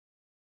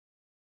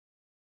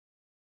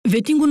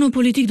Vettingu në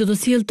politik do të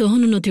sjellë të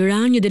hënën në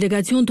Tiranë një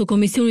delegacion të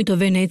Komisionit të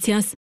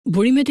Venecias.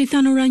 Burimeit i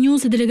thanë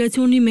se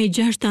delegacioni me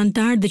 6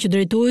 anëtarë dhe që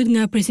drejtohet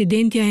nga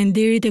presidentja e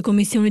nderit e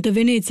Komisionit të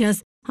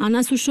Venecias,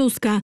 Hanna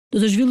Suchocka, do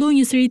të zhvillojë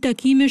një seri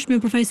takimesh me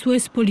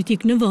përfaqësues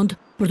politik në vend,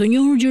 për të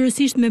njohur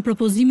gjerësisht me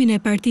propozimin e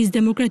partisë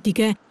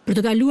demokratike për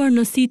të kaluar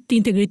në sitë të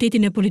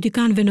integritetin e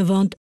politikanëve në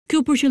vend.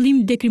 Kjo për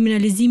qëllim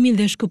dekriminalizimin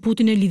dhe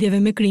shkëputjen e lidhjeve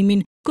me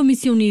krimin.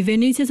 Komisioni i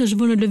Venecias është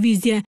vënë në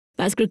lëvizje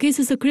pas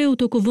kërkesës së kreut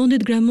të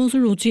kuvendit Gramoz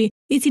Ruçi,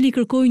 i cili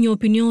kërkoi një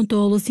opinion të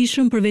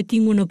hollësishëm për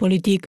Vettingu në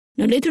politikë.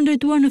 Në letrën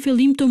drejtuar në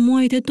fillim të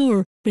muajit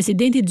tetor,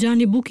 presidenti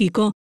Gianni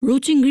Buquicchio,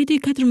 Ruçi ngriti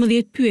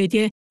 14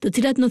 pyetje, të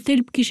cilat në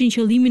thelb kishin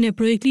qëllimin e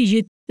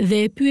projektligjit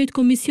dhe e pyet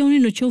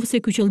komisionin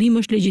nëse ky qëllim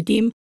është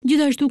legjitim.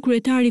 Gjithashtu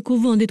kryetari i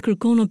kuvendit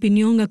kërkon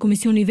opinion nga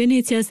Komisioni i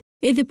Venecias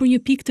edhe për një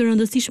pikë të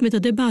rëndësishme të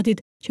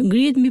debatit që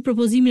ngrihet mbi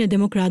propozimin e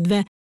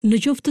demokratëve,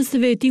 nëse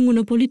Vettingu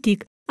në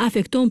politikë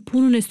afekton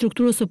punën e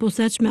strukturës së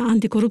posaçme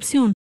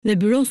antikorrupsion dhe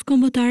byros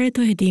kombëtare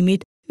të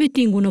hetimit.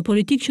 Vettingu në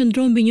politikë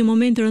qëndron mbi një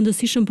moment të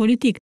rëndësishëm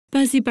politik,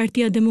 pasi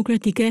Partia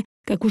Demokratike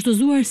ka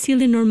kushtëzuar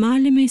sjelljen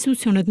normale me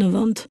institucionet në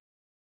vend.